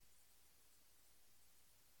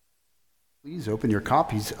Please open your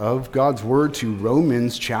copies of God's Word to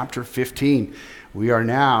Romans chapter 15. We are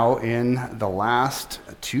now in the last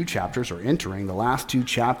two chapters, or entering the last two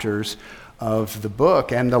chapters of the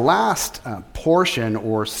book, and the last portion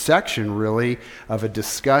or section, really, of a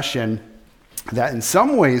discussion that in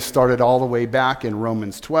some ways started all the way back in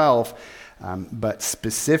Romans 12, but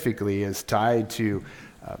specifically is tied to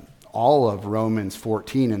all of Romans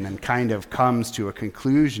 14 and then kind of comes to a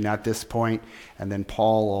conclusion at this point, and then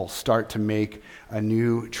Paul will start to make a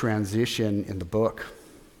new transition in the book.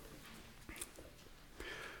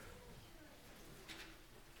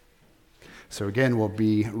 So again, we'll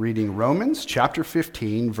be reading Romans chapter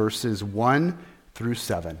 15, verses 1 through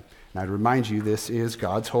 7. And I'd remind you, this is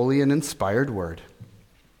God's holy and inspired word.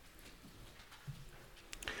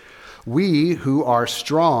 We who are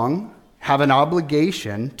strong have an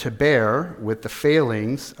obligation to bear with the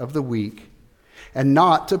failings of the weak and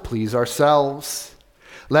not to please ourselves.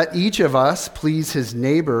 Let each of us please his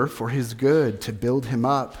neighbor for his good, to build him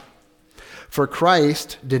up. For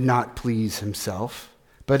Christ did not please himself,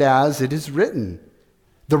 but as it is written,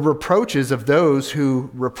 the reproaches of those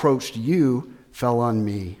who reproached you fell on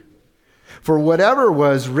me. For whatever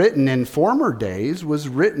was written in former days was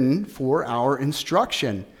written for our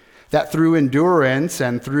instruction, that through endurance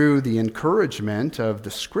and through the encouragement of the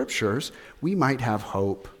Scriptures, we might have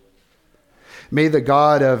hope. May the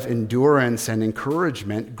God of endurance and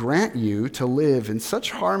encouragement grant you to live in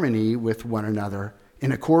such harmony with one another,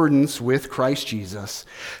 in accordance with Christ Jesus,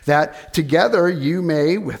 that together you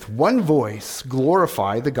may with one voice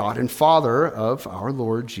glorify the God and Father of our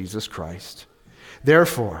Lord Jesus Christ.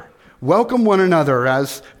 Therefore, welcome one another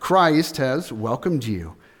as Christ has welcomed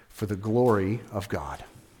you, for the glory of God.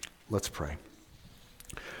 Let's pray.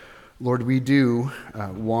 Lord, we do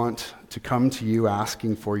want to come to you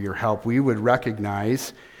asking for your help. We would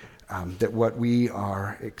recognize that what we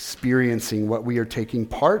are experiencing, what we are taking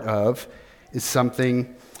part of, is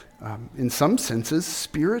something, in some senses,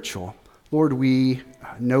 spiritual. Lord, we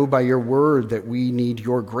know by your word that we need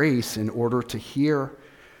your grace in order to hear.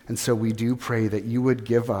 And so we do pray that you would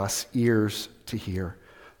give us ears to hear.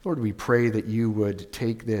 Lord, we pray that you would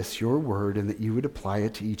take this, your word, and that you would apply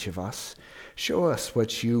it to each of us. Show us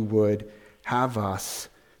what you would have us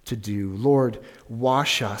to do. Lord,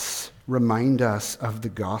 wash us, remind us of the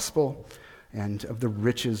gospel and of the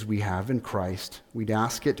riches we have in Christ. We'd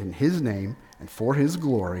ask it in his name and for his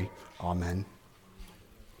glory. Amen.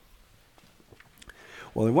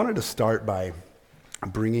 Well, I wanted to start by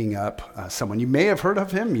bringing up someone. You may have heard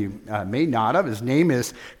of him, you may not have. His name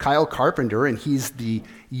is Kyle Carpenter, and he's the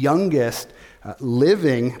youngest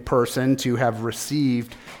living person to have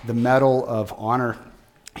received the Medal of Honor.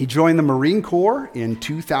 He joined the Marine Corps in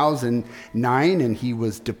 2009, and he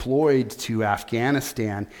was deployed to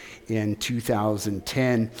Afghanistan in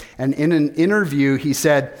 2010. And in an interview, he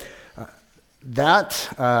said that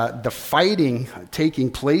the fighting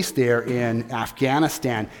taking place there in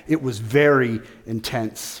Afghanistan, it was very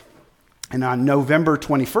intense. And on November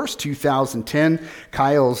 21st, 2010,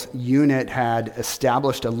 Kyle's unit had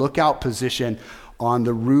established a lookout position on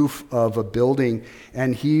the roof of a building,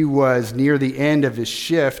 and he was near the end of his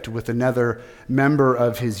shift with another member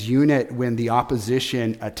of his unit when the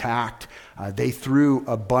opposition attacked. They threw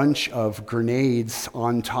a bunch of grenades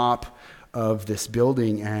on top of this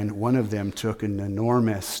building, and one of them took an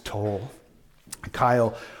enormous toll.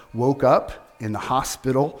 Kyle woke up in the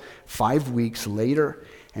hospital 5 weeks later,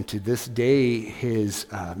 and to this day, his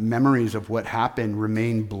memories of what happened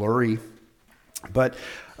remain blurry. But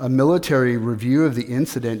a military review of the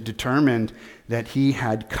incident determined that he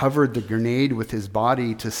had covered the grenade with his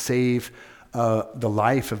body to save the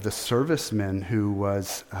life of the serviceman who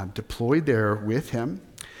was deployed there with him.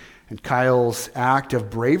 And Kyle's act of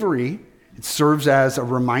bravery, it serves as a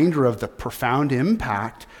reminder of the profound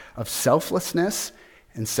impact of selflessness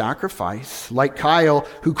and sacrifice. Like Kyle,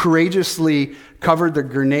 who courageously covered the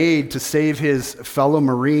grenade to save his fellow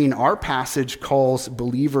Marine, our passage calls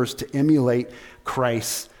believers to emulate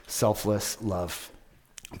Christ's selfless love.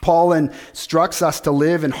 Paul instructs us to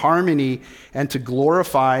live in harmony and to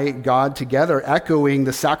glorify God together, echoing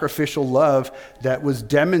the sacrificial love that was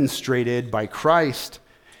demonstrated by Christ.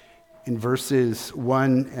 In verses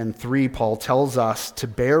 1 and 3, Paul tells us to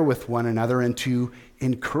bear with one another and to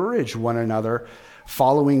encourage one another,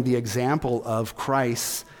 following the example of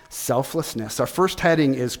Christ's selflessness. Our first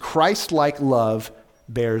heading is Christlike love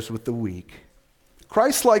bears with the weak.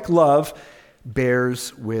 Christlike love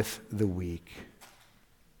bears with the weak.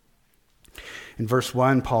 In verse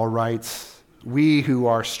 1, Paul writes, "We who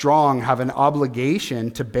are strong have an obligation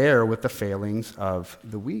to bear with the failings of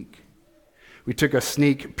the weak." We took a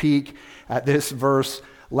sneak peek at this verse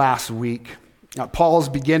last week. Paul's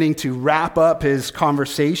beginning to wrap up his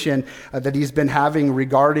conversation that he's been having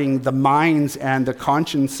regarding the minds and the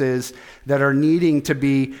consciences that are needing to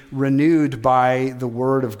be renewed by the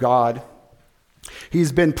Word of God.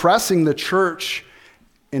 He's been pressing the church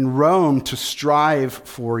in Rome to strive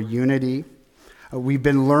for unity. We've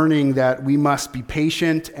been learning that we must be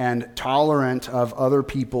patient and tolerant of other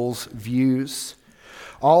people's views.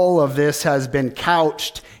 All of this has been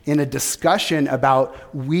couched in a discussion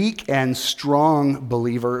about weak and strong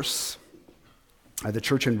believers. The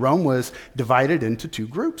church in Rome was divided into two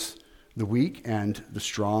groups, the weak and the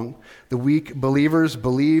strong. The weak believers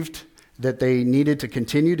believed that they needed to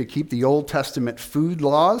continue to keep the Old Testament food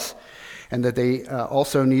laws and that they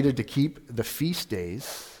also needed to keep the feast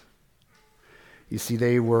days. You see,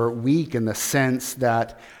 they were weak in the sense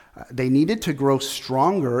that they needed to grow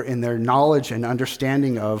stronger in their knowledge and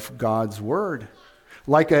understanding of God's word.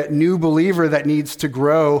 Like a new believer that needs to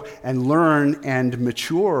grow and learn and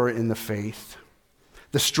mature in the faith.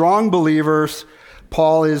 The strong believers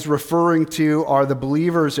Paul is referring to are the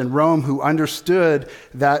believers in Rome who understood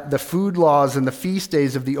that the food laws and the feast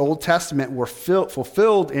days of the Old Testament were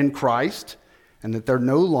fulfilled in Christ and that they're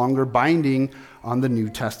no longer binding on the New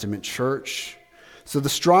Testament church. So the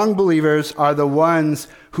strong believers are the ones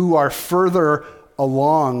who are further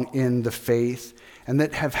along in the faith and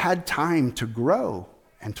that have had time to grow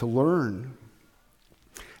and to learn.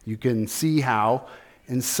 You can see how,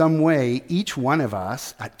 in some way, each one of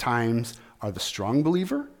us at times are the strong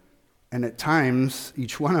believer, and at times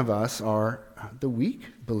each one of us are the weak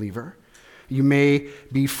believer. You may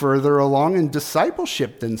be further along in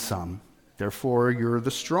discipleship than some, therefore you're the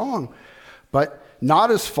strong, but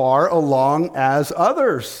not as far along as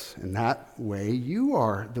others. In that way, you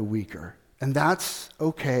are the weaker, and that's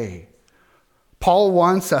okay. Paul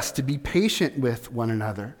wants us to be patient with one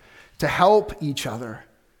another, to help each other,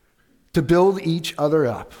 to build each other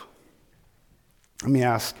up. Let me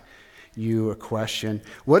ask you a question.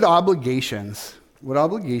 What obligations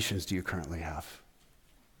do you currently have?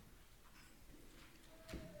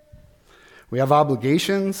 We have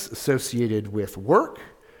obligations associated with work.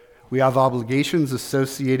 We have obligations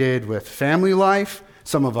associated with family life.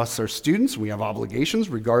 Some of us are students. We have obligations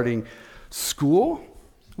regarding school.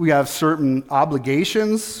 We have certain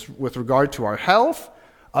obligations with regard to our health,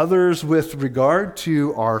 others with regard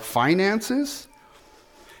to our finances.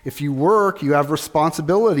 If you work, you have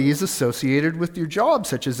responsibilities associated with your job,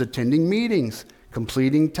 such as attending meetings,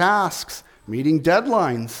 completing tasks, meeting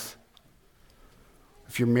deadlines.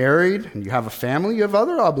 If you're married and you have a family, you have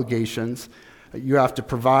other obligations. You have to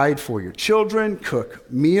provide for your children, cook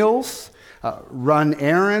meals, run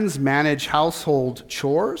errands, manage household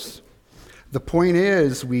chores. The point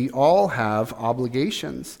is, we all have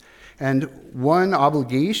obligations. And one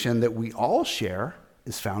obligation that we all share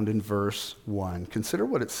is found in verse 1. Consider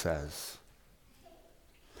what it says.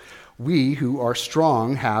 We who are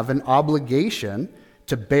strong have an obligation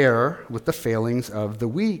to bear with the failings of the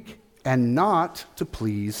weak and not to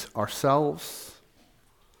please ourselves.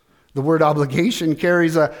 The word obligation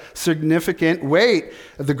carries a significant weight.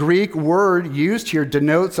 The Greek word used here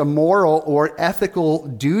denotes a moral or ethical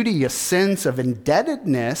duty, a sense of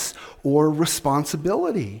indebtedness or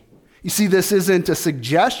responsibility. You see, this isn't a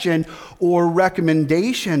suggestion or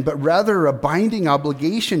recommendation, but rather a binding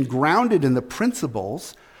obligation grounded in the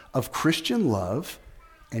principles of Christian love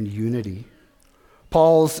and unity.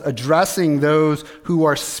 Paul's addressing those who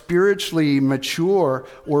are spiritually mature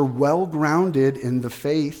or well-grounded in the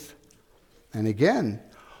faith. And again,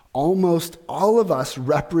 almost all of us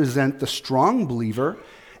represent the strong believer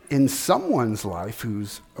in someone's life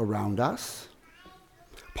who's around us.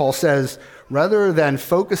 Paul says, rather than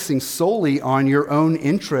focusing solely on your own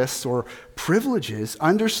interests or privileges,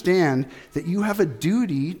 understand that you have a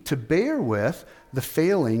duty to bear with the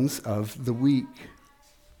failings of the weak.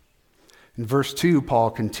 In verse 2,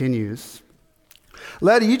 Paul continues,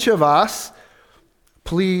 Let each of us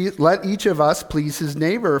please his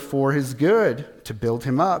neighbor for his good, to build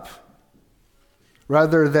him up.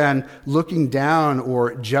 Rather than looking down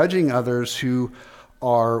or judging others who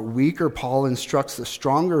are weaker, Paul instructs the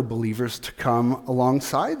stronger believers to come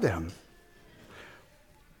alongside them.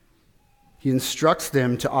 He instructs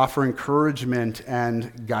them to offer encouragement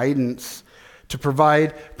and guidance, to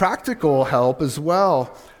provide practical help as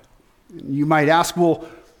well. You might ask, well,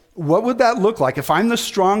 what would that look like if I'm the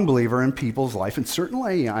strong believer in people's life? And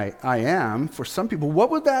certainly I am for some people. What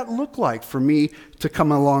would that look like for me to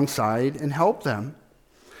come alongside and help them?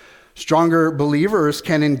 Stronger believers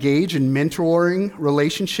can engage in mentoring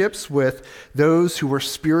relationships with those who are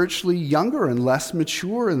spiritually younger and less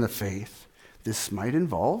mature in the faith. This might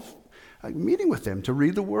involve meeting with them, to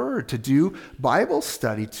read the Word, to do Bible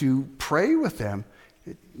study, to pray with them.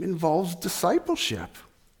 It involves discipleship.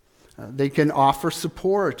 They can offer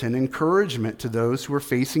support and encouragement to those who are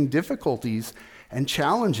facing difficulties and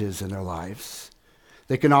challenges in their lives.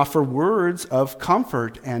 They can offer words of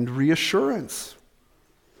comfort and reassurance.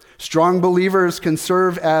 Strong believers can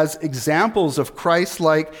serve as examples of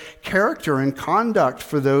Christ-like character and conduct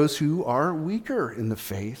for those who are weaker in the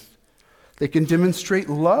faith. They can demonstrate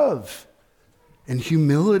love and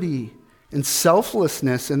humility and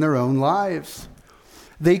selflessness in their own lives.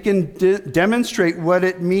 They can demonstrate what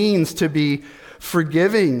it means to be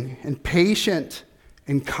forgiving and patient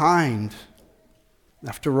and kind.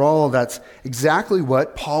 After all, that's exactly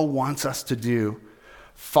what Paul wants us to do.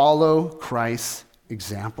 Follow Christ's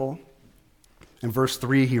example. In verse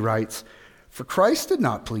 3, he writes, "For Christ did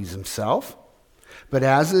not please himself, but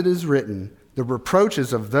as it is written, the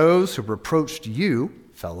reproaches of those who reproached you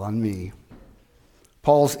fell on me."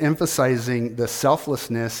 Paul's emphasizing the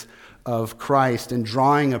selflessness of Christ and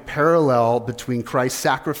drawing a parallel between Christ's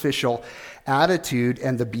sacrificial attitude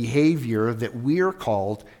and the behavior that we are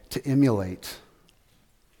called to emulate.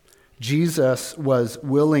 Jesus was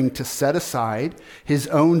willing to set aside his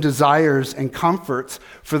own desires and comforts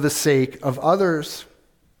for the sake of others.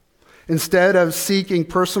 Instead of seeking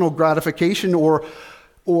personal gratification or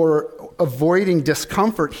avoiding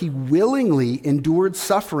discomfort, he willingly endured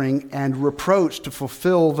suffering and reproach to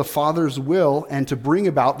fulfill the Father's will and to bring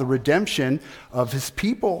about the redemption of his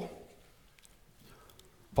people.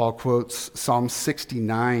 Paul quotes Psalm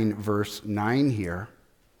 69, verse 9 here.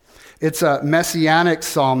 It's a messianic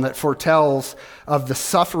psalm that foretells of the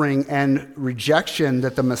suffering and rejection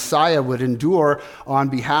that the Messiah would endure on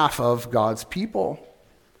behalf of God's people.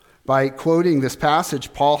 By quoting this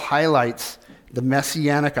passage, Paul highlights the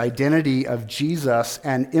messianic identity of Jesus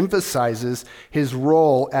and emphasizes his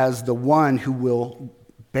role as the one who will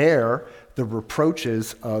bear the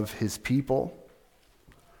reproaches of his people.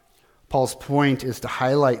 Paul's point is to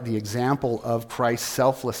highlight the example of Christ's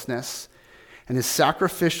selflessness and his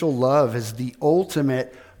sacrificial love is the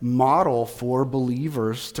ultimate model for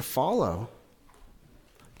believers to follow.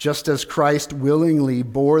 Just as Christ willingly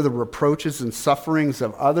bore the reproaches and sufferings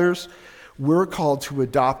of others, we're called to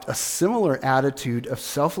adopt a similar attitude of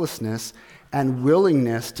selflessness and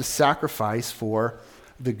willingness to sacrifice for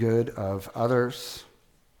the good of others.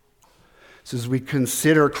 So as we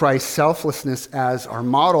consider Christ's selflessness as our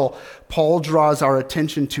model, Paul draws our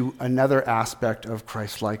attention to another aspect of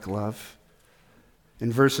Christ-like love.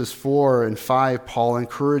 In verses 4 and 5, Paul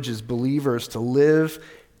encourages believers to live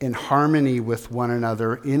in harmony with one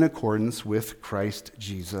another in accordance with Christ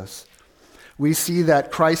Jesus. We see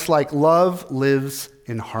that Christ-like love lives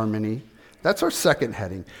in harmony. That's our second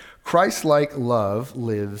heading. Christ-like love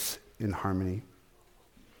lives in harmony.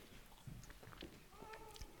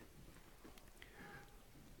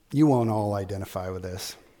 You won't all identify with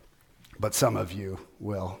this, but some of you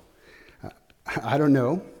will. I don't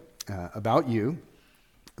know about you,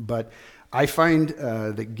 but I find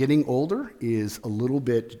that getting older is a little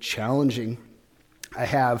bit challenging. I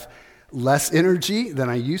have less energy than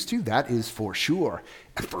I used to, that is for sure.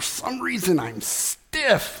 And for some reason, I'm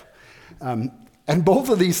stiff. And both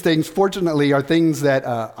of these things, fortunately, are things that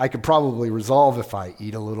I could probably resolve if I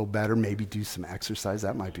eat a little better, maybe do some exercise.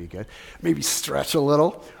 That might be good. Maybe stretch a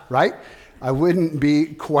little, right? I wouldn't be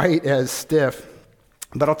quite as stiff.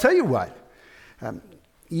 But I'll tell you what.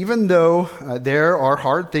 Even though there are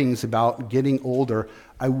hard things about getting older,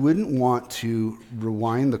 I wouldn't want to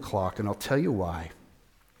rewind the clock, and I'll tell you why.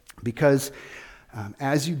 Because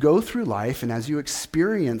as you go through life and as you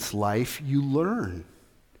experience life, you learn.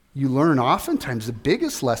 You learn. Oftentimes, the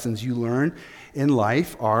biggest lessons you learn in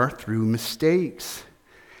life are through mistakes.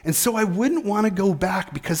 And so I wouldn't want to go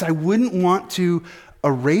back because I wouldn't want to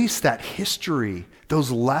erase that history,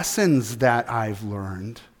 those lessons that I've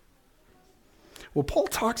learned. Well, Paul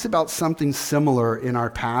talks about something similar in our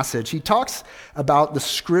passage. He talks about the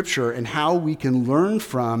Scripture and how we can learn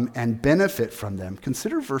from and benefit from them.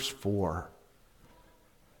 Consider verse 4.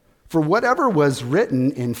 For whatever was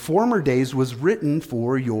written in former days was written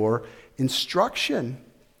for your instruction.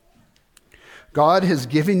 God has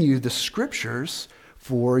given you the Scriptures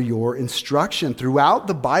for your instruction. Throughout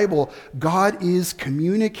the Bible, God is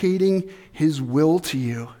communicating his will to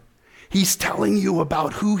you. He's telling you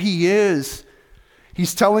about who he is.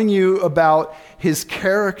 He's telling you about his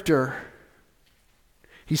character.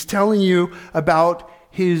 He's telling you about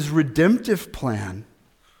his redemptive plan.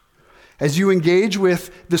 As you engage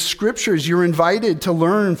with the Scriptures, you're invited to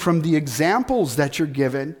learn from the examples that you're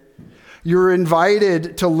given. You're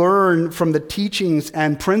invited to learn from the teachings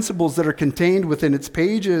and principles that are contained within its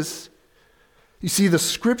pages. You see, the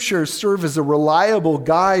scriptures serve as a reliable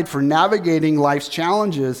guide for navigating life's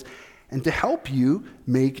challenges and to help you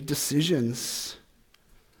make decisions.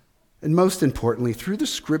 And most importantly, through the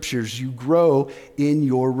scriptures, you grow in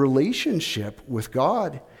your relationship with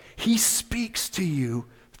God. He speaks to you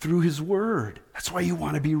through his word. That's why you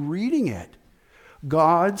want to be reading it.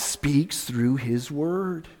 God speaks through his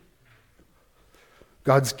word.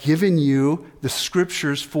 God's given you the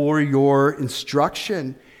scriptures for your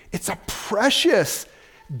instruction. It's a precious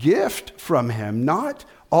gift from him. Not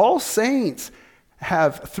all saints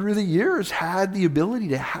have, through the years, had the ability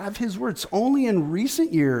to have his words. Only in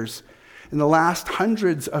recent years, in the last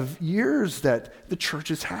hundreds of years that the church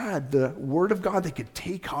has had the word of God they could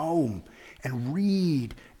take home and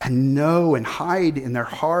read and know and hide in their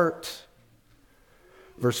heart.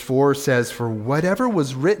 Verse 4 says, "For whatever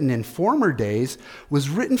was written in former days was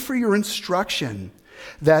written for your instruction,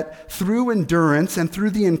 that through endurance and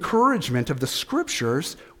through the encouragement of the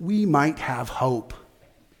scriptures, we might have hope."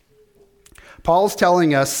 Paul's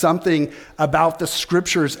telling us something about the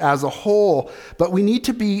scriptures as a whole, but we need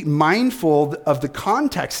to be mindful of the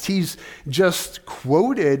context. He's just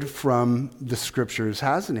quoted from the scriptures,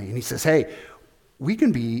 hasn't he? And he says, hey, we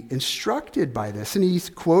can be instructed by this. And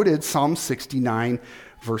he's quoted Psalm 69,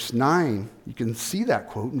 verse 9. You can see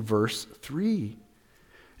that quote in verse 3.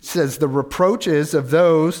 It says, "The reproaches of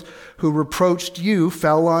those who reproached you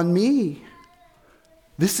fell on me."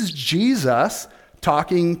 This is Jesus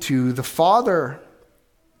talking to the Father.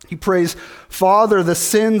 He prays, "Father, the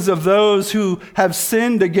sins of those who have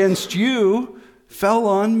sinned against you fell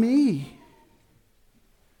on me."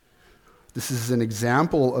 This is an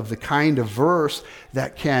example of the kind of verse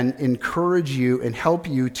that can encourage you and help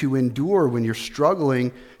you to endure when you're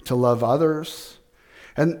struggling to love others.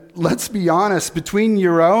 And let's be honest, between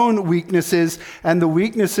your own weaknesses and the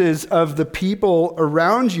weaknesses of the people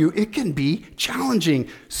around you, it can be challenging,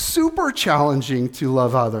 super challenging to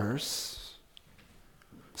love others.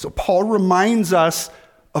 So Paul reminds us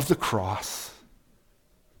of the cross.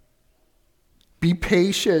 Be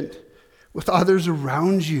patient with others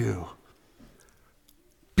around you.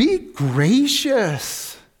 Be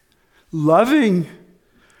gracious, loving.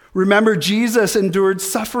 Remember, Jesus endured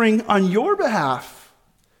suffering on your behalf.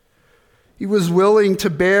 He was willing to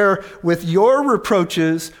bear with your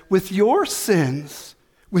reproaches, with your sins,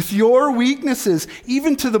 with your weaknesses,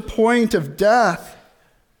 even to the point of death.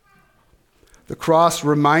 The cross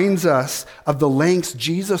reminds us of the lengths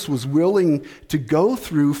Jesus was willing to go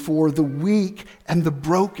through for the weak and the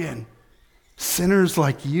broken, sinners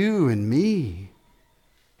like you and me.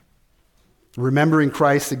 Remembering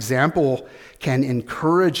Christ's example can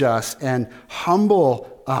encourage us and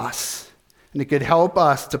humble us. And it could help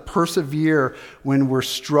us to persevere when we're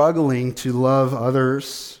struggling to love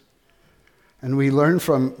others. And we learn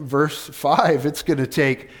from verse 5, it's going to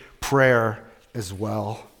take prayer as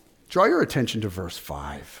well. Draw your attention to verse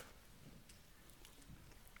 5.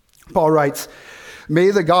 Paul writes,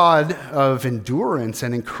 "May the God of endurance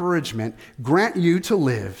and encouragement grant you to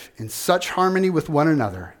live in such harmony with one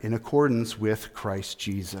another in accordance with Christ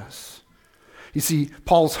Jesus." You see,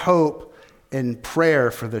 Paul's hope and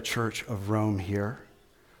prayer for the church of Rome here.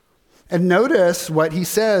 And notice what he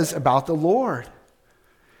says about the Lord.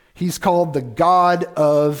 He's called the God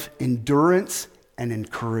of endurance and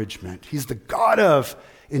encouragement. He's the God of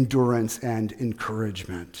endurance and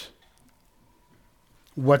encouragement.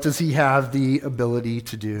 What does he have the ability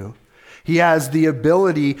to do? He has the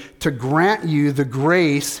ability to grant you the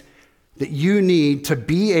grace that you need to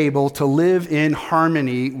be able to live in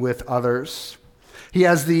harmony with others. He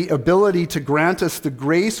has the ability to grant us the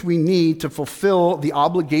grace we need to fulfill the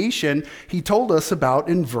obligation he told us about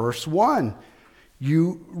in verse 1.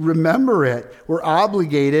 You remember it. We're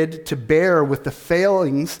obligated to bear with the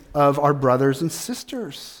failings of our brothers and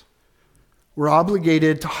sisters. We're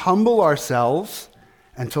obligated to humble ourselves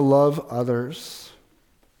and to love others.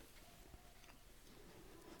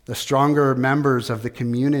 The stronger members of the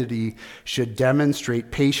community should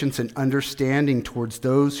demonstrate patience and understanding towards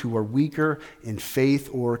those who are weaker in faith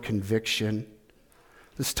or conviction.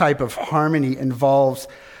 This type of harmony involves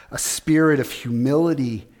a spirit of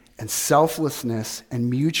humility and selflessness and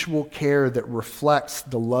mutual care that reflects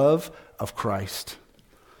the love of Christ.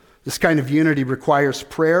 This kind of unity requires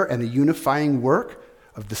prayer and the unifying work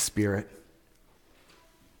of the Spirit.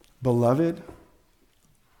 Beloved,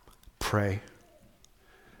 pray.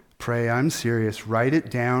 Pray, I'm serious. Write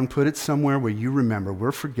it down. Put it somewhere where you remember.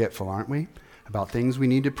 We're forgetful, aren't we? About things we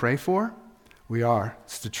need to pray for? We are.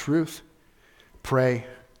 It's the truth. Pray.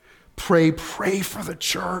 Pray for the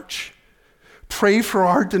church. Pray for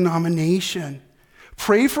our denomination.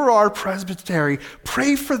 Pray for our presbytery.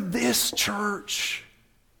 Pray for this church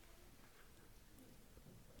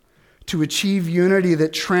to achieve unity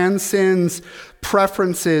that transcends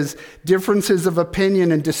preferences, differences of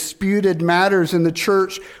opinion, and disputed matters in the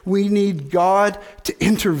church. We need God to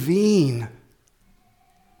intervene.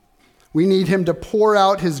 We need him to pour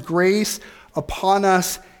out his grace upon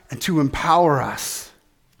us and to empower us.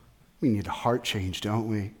 We need a heart change, don't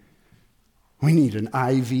we? We need an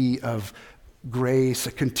IV of grace,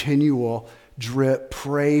 a continual drip.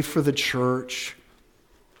 Pray for the church.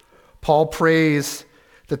 Paul prays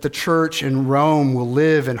that the church in Rome will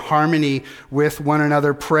live in harmony with one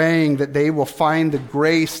another, praying that they will find the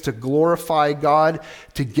grace to glorify God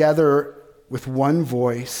together with one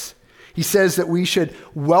voice. He says that we should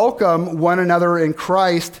welcome one another in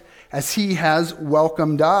Christ as he has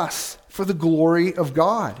welcomed us for the glory of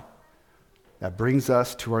God. That brings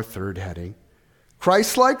us to our third heading.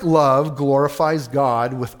 Christlike love glorifies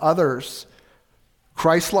God with others.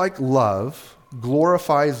 Christlike love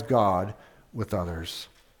glorifies God with others.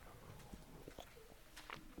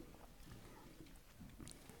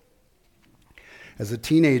 As a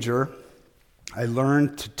teenager, I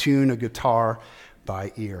learned to tune a guitar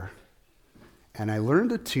by ear. And I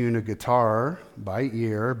learned to tune a guitar by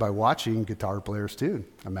ear by watching guitar players tune.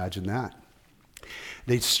 Imagine that.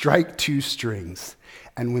 They strike two strings.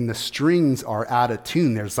 And when the strings are out of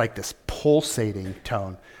tune, there's like this pulsating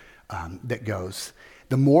tone that goes.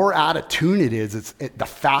 The more out of tune it is, the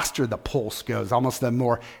faster the pulse goes, almost the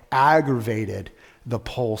more aggravated the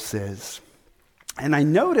pulse is. And I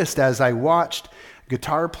noticed as I watched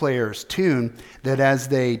guitar players tune that as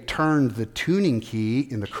they turned the tuning key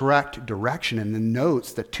in the correct direction and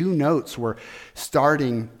the two notes were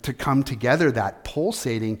starting to come together, that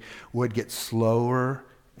pulsating would get slower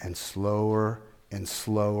and slower and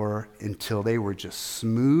slower until they were just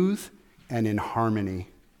smooth and in harmony.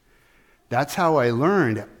 That's how I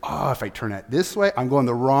learned, if I turn it this way, I'm going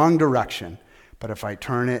the wrong direction. But if I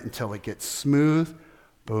turn it until it gets smooth,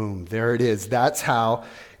 boom, there it is. That's how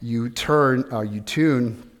you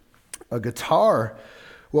tune a guitar.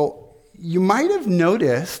 Well, you might have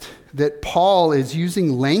noticed that Paul is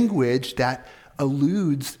using language that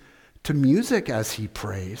alludes to music as he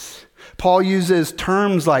prays. Paul uses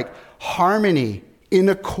terms like harmony, in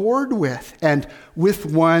accord with, and with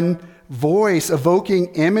one voice, evoking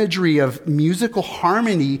imagery of musical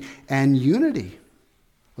harmony and unity.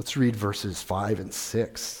 Let's read verses 5 and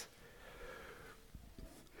 6.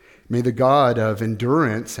 May the God of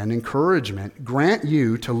endurance and encouragement grant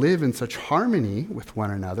you to live in such harmony with one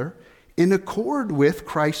another, in accord with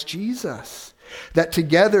Christ Jesus, that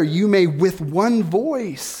together you may with one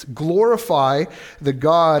voice glorify the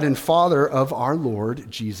God and Father of our Lord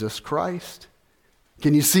Jesus Christ.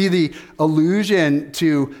 Can you see the allusion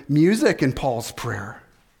to music in Paul's prayer?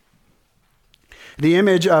 The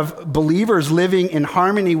image of believers living in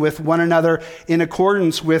harmony with one another in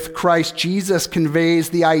accordance with Christ Jesus conveys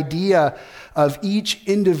the idea of each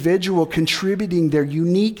individual contributing their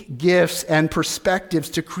unique gifts and perspectives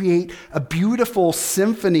to create a beautiful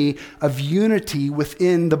symphony of unity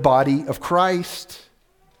within the body of Christ.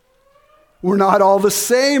 We're not all the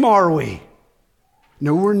same, are we?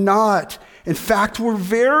 No, we're not. In fact, we're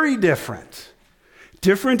very different.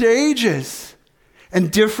 Different ages and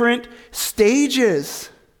different stages,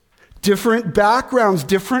 different backgrounds,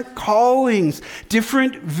 different callings,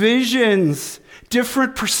 different visions,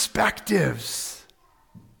 different perspectives.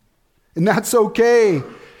 And that's okay.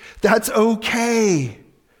 That's okay.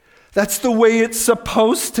 That's the way it's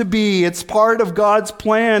supposed to be. It's part of God's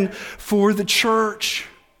plan for the church.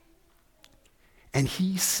 And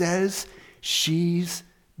he says she's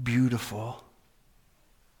beautiful.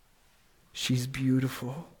 She's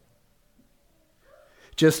beautiful.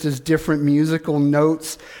 Just as different musical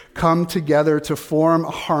notes come together to form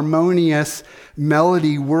a harmonious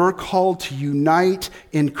melody, we're called to unite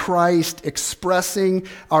in Christ, expressing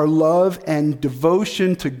our love and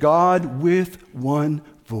devotion to God with one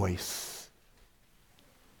voice.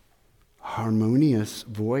 Harmonious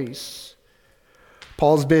voice.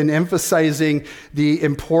 Paul's been emphasizing the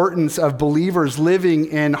importance of believers living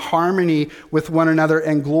in harmony with one another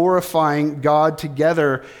and glorifying God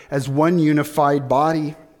together as one unified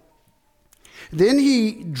body. Then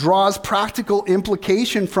he draws practical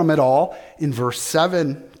implication from it all in verse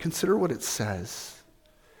 7. Consider what it says.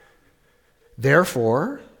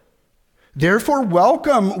 Therefore,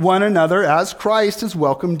 welcome one another as Christ has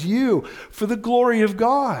welcomed you for the glory of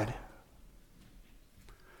God.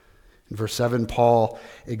 In verse 7, Paul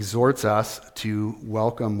exhorts us to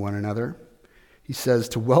welcome one another. He says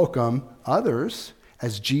to welcome others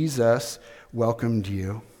as Jesus welcomed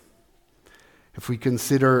you. If we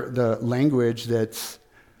consider the language that's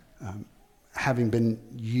having been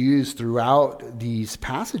used throughout these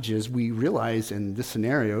passages, we realize in this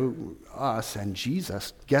scenario, us and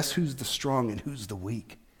Jesus, guess who's the strong and who's the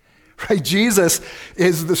weak? Right? Jesus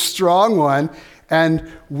is the strong one,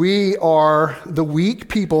 and we are the weak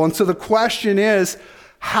people. And so the question is,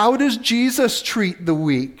 how does Jesus treat the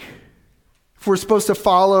weak? If we're supposed to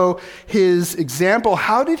follow his example,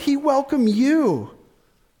 how did he welcome you?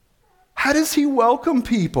 How does he welcome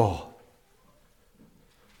people?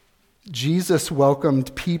 Jesus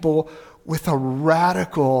welcomed people with a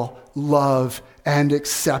radical love and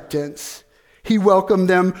acceptance. He welcomed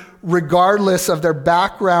them regardless of their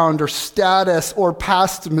background or status or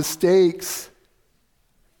past mistakes.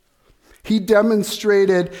 He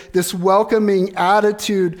demonstrated this welcoming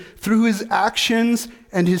attitude through his actions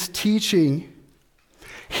and his teaching.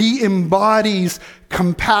 He embodies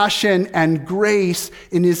compassion and grace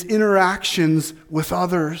in his interactions with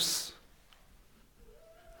others.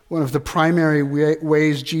 One of the primary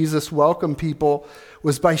ways Jesus welcomed people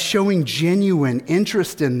was by showing genuine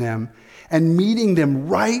interest in them and meeting them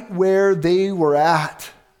right where they were at.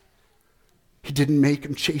 He didn't make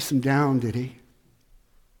them chase them down, did he?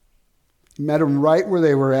 He met them right where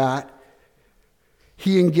they were at.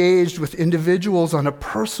 He engaged with individuals on a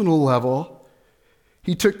personal level.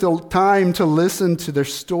 He took the time to listen to their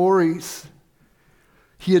stories.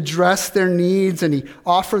 He addressed their needs and he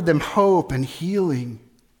offered them hope and healing.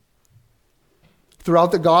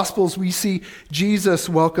 Throughout the Gospels, we see Jesus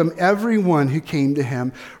welcome everyone who came to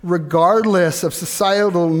him, regardless of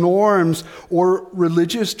societal norms or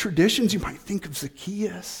religious traditions. You might think of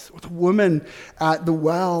Zacchaeus or the woman at the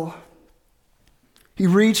well. He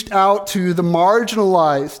reached out to the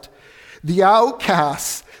marginalized, the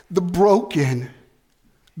outcasts, the broken,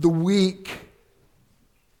 the weak.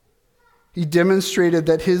 He demonstrated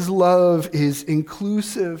that his love is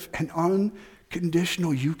inclusive and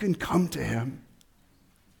unconditional. You can come to him.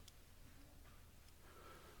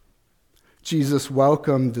 Jesus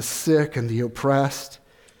welcomed the sick and the oppressed.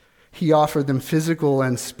 He offered them physical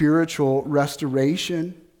and spiritual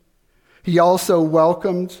restoration. He also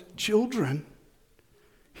welcomed children.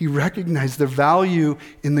 He recognized their value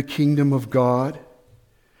in the kingdom of God.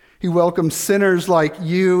 He welcomed sinners like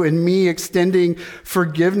you and me, extending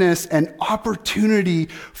forgiveness and opportunity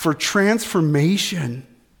for transformation.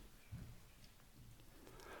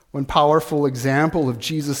 One powerful example of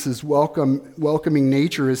Jesus' welcoming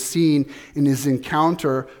nature is seen in his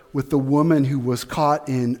encounter with the woman who was caught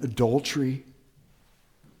in adultery.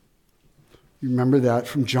 You remember that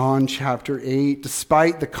from John chapter 8.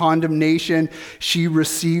 Despite the condemnation she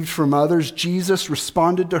received from others, Jesus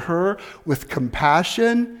responded to her with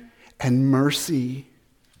compassion and mercy.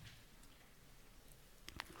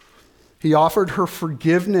 He offered her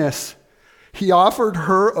forgiveness. He offered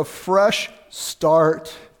her a fresh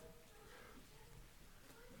start.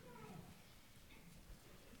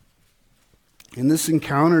 In this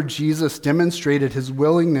encounter, Jesus demonstrated his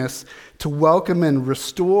willingness to welcome and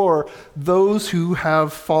restore those who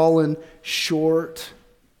have fallen short.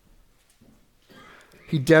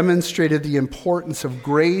 He demonstrated the importance of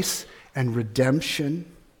grace and redemption.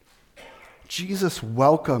 Jesus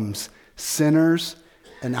welcomes sinners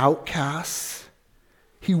and outcasts.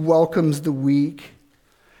 He welcomes the weak.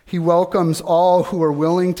 He welcomes all who are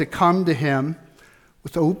willing to come to him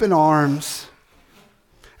with open arms.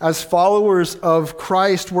 As followers of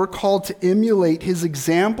Christ, we're called to emulate his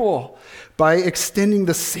example by extending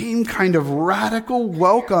the same kind of radical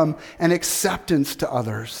welcome and acceptance to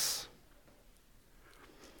others.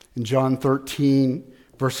 In John 13,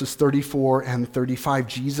 verses 34 and 35,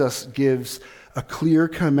 Jesus gives a clear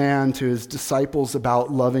command to his disciples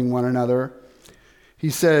about loving one another. He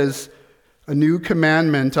says, "A new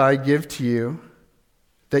commandment I give to you,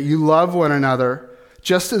 that you love one another,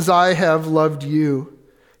 just as I have loved you.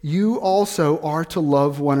 You also are to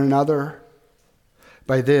love one another.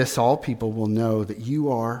 By this, all people will know that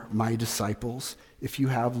you are my disciples, if you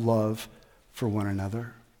have love for one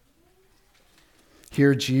another."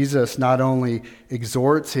 Here, Jesus not only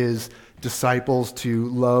exhorts his disciples to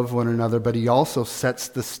love one another, but he also sets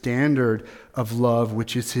the standard of love,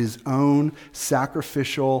 which is his own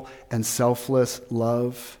sacrificial and selfless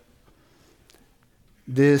love.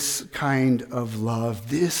 This kind of love,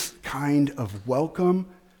 this kind of welcome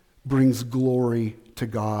brings glory to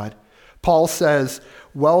God. Paul says,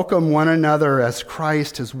 "Welcome one another as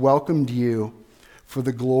Christ has welcomed you for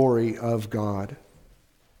the glory of God."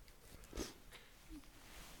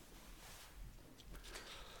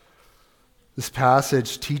 The This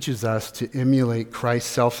passage teaches us to emulate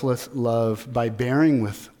Christ's selfless love by bearing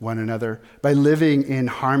with one another, by living in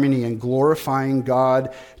harmony and glorifying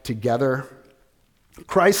God together.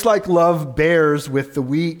 Christlike love bears with the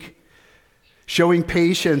weak, showing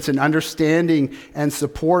patience and understanding and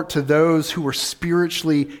support to those who are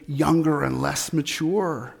spiritually younger and less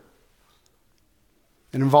mature.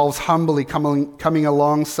 It involves humbly coming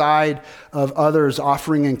alongside of others,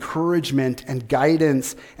 offering encouragement and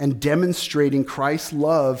guidance and demonstrating Christ's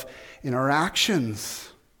love in our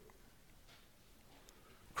actions.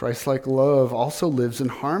 Christ-like love also lives in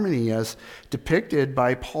harmony as depicted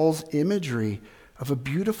by Paul's imagery of a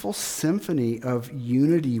beautiful symphony of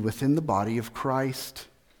unity within the body of Christ.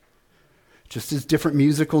 Just as different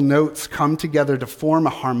musical notes come together to form a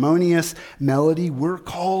harmonious melody, we're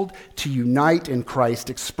called to unite in Christ,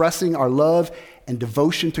 expressing our love and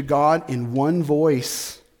devotion to God in one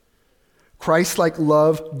voice. Christ-like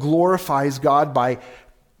love glorifies God by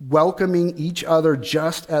welcoming each other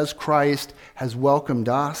just as Christ has welcomed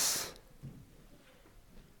us.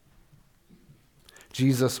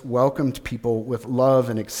 Jesus welcomed people with love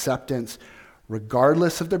and acceptance,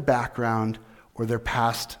 regardless of their background or their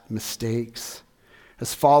past mistakes.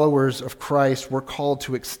 As followers of Christ, we're called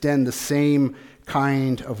to extend the same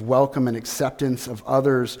kind of welcome and acceptance of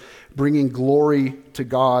others, bringing glory to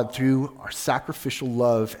God through our sacrificial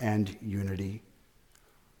love and unity.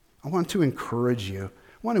 I want to encourage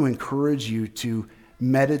you to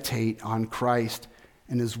meditate on Christ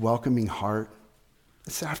and his welcoming heart.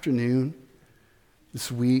 This afternoon, this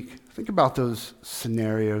week, think about those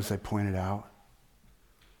scenarios I pointed out.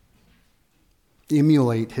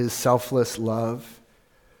 Emulate his selfless love.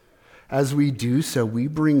 As we do so, we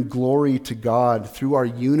bring glory to God through our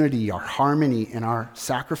unity, our harmony, and our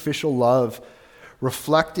sacrificial love,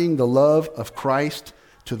 reflecting the love of Christ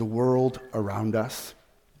to the world around us.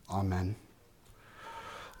 Amen.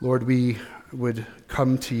 Lord, we would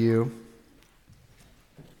come to you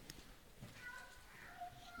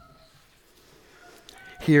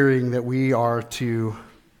hearing that we are to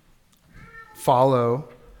follow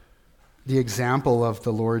the example of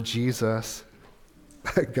the Lord Jesus.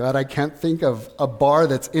 God, I can't think of a bar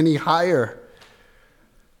that's any higher.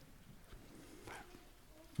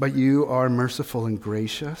 But you are merciful and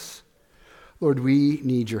gracious. Lord, we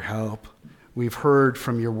need your help. We've heard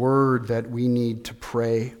from your word that we need to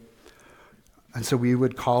pray. And so we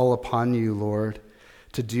would call upon you, Lord,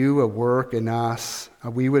 to do a work in us.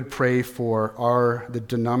 We would pray for the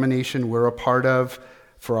denomination we're a part of,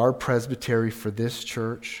 for our presbytery, for this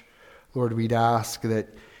church. Lord, we'd ask that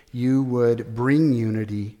you would bring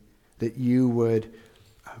unity, that you would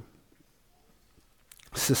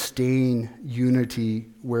sustain unity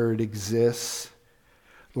where it exists.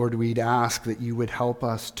 Lord, we'd ask that you would help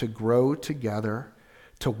us to grow together,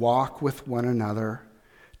 to walk with one another,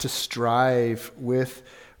 to strive with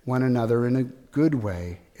one another in a good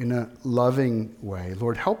way, in a loving way.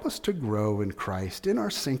 Lord, help us to grow in Christ, in our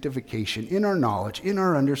sanctification, in our knowledge, in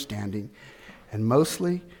our understanding, and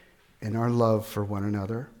mostly in our love for one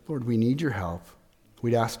another. Lord, we need your help.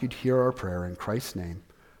 We'd ask you to hear our prayer in Christ's name.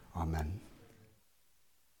 Amen.